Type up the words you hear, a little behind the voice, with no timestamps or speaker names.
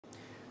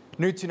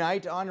New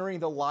tonight, honoring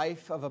the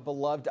life of a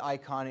beloved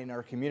icon in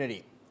our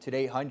community.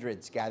 Today,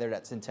 hundreds gathered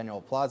at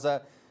Centennial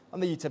Plaza on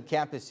the UTEP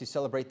campus to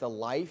celebrate the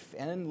life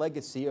and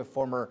legacy of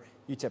former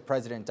UTEP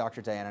President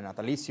Dr. Diana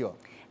Natalicio.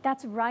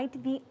 That's right.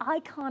 The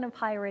icon of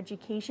higher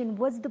education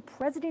was the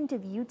president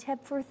of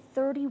UTEP for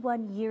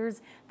 31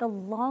 years, the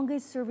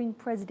longest serving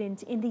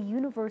president in the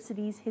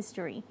university's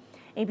history.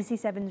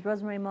 ABC7's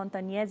Rosemary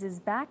Montañez is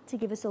back to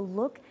give us a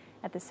look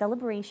at the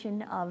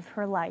celebration of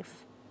her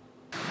life.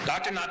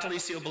 Dr.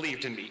 Natalicio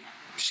believed in me.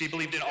 She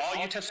believed in all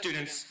UTEP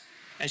students,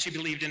 and she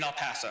believed in El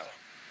Paso.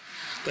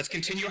 Let's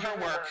continue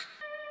her work.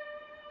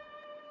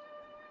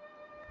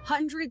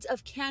 Hundreds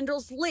of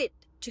candles lit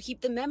to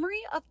keep the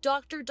memory of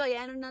Dr.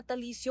 Diana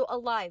Natalicio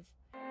alive.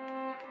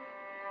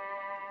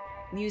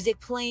 Music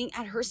playing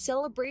at her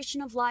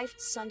celebration of life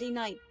Sunday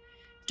night.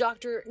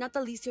 Dr.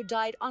 Natalicio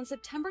died on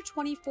September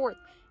 24th,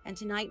 and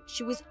tonight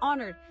she was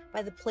honored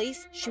by the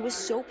place she was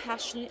so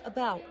passionate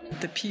about.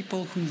 The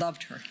people who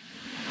loved her,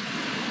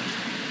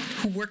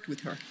 who worked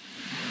with her,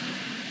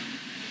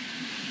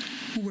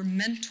 who were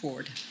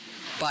mentored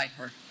by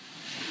her,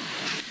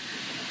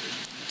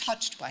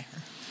 touched by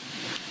her,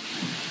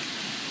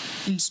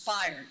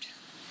 inspired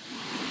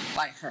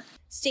by her.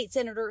 State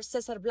Senator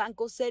Cesar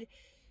Blanco said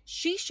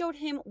she showed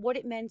him what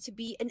it meant to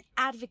be an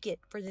advocate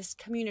for this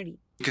community.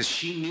 Because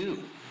she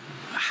knew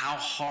how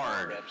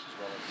hard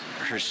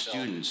her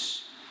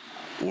students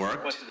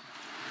worked,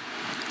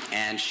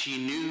 and she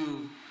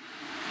knew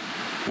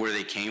where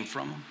they came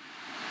from,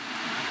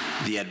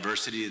 the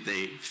adversity that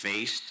they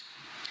faced,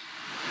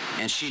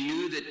 and she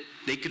knew that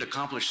they could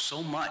accomplish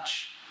so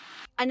much.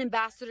 An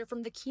ambassador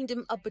from the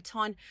Kingdom of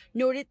Bhutan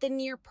noted the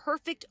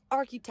near-perfect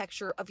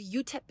architecture of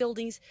UTEP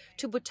buildings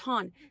to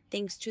Bhutan,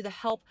 thanks to the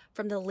help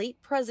from the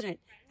late president,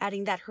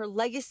 adding that her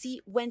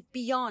legacy went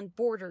beyond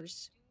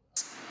borders.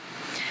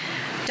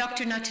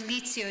 Dr.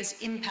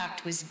 Natalicio's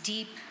impact was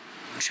deep,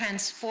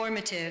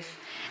 transformative,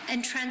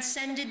 and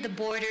transcended the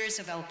borders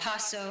of El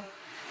Paso,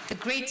 the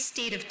great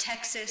state of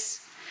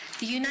Texas,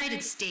 the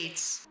United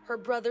States. Her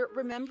brother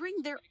remembering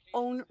their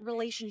own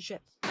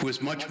relationship. Who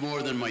was much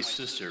more than my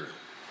sister.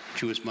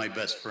 She was my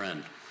best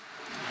friend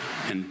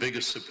and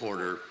biggest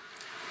supporter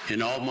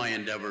in all my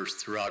endeavors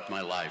throughout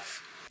my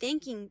life.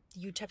 Thanking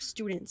the UTEP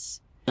students.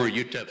 For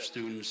UTEP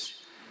students,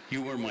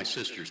 you were my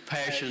sister's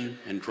passion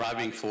and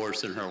driving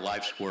force in her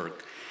life's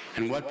work,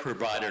 and what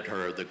provided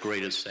her the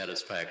greatest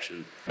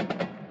satisfaction.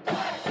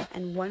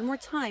 And one more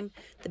time,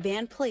 the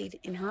band played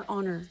in her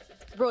honor.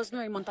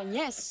 Rosemary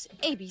Montañez,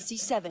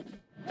 ABC7.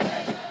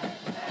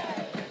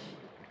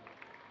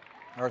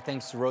 Our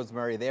thanks to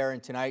Rosemary there.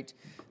 And tonight,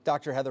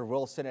 Dr. Heather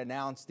Wilson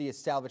announced the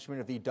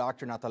establishment of the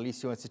Dr.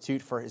 Natalicio Institute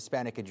for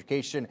Hispanic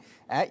Education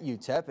at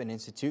UTEP, an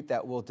institute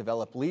that will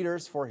develop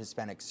leaders for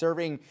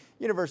Hispanic-serving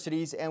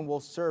universities and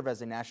will serve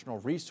as a national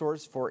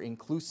resource for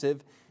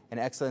inclusive and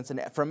excellence. And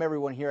from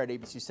everyone here at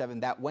ABC7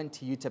 that went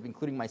to UTEP,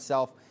 including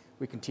myself,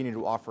 we continue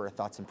to offer our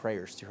thoughts and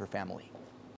prayers to her family.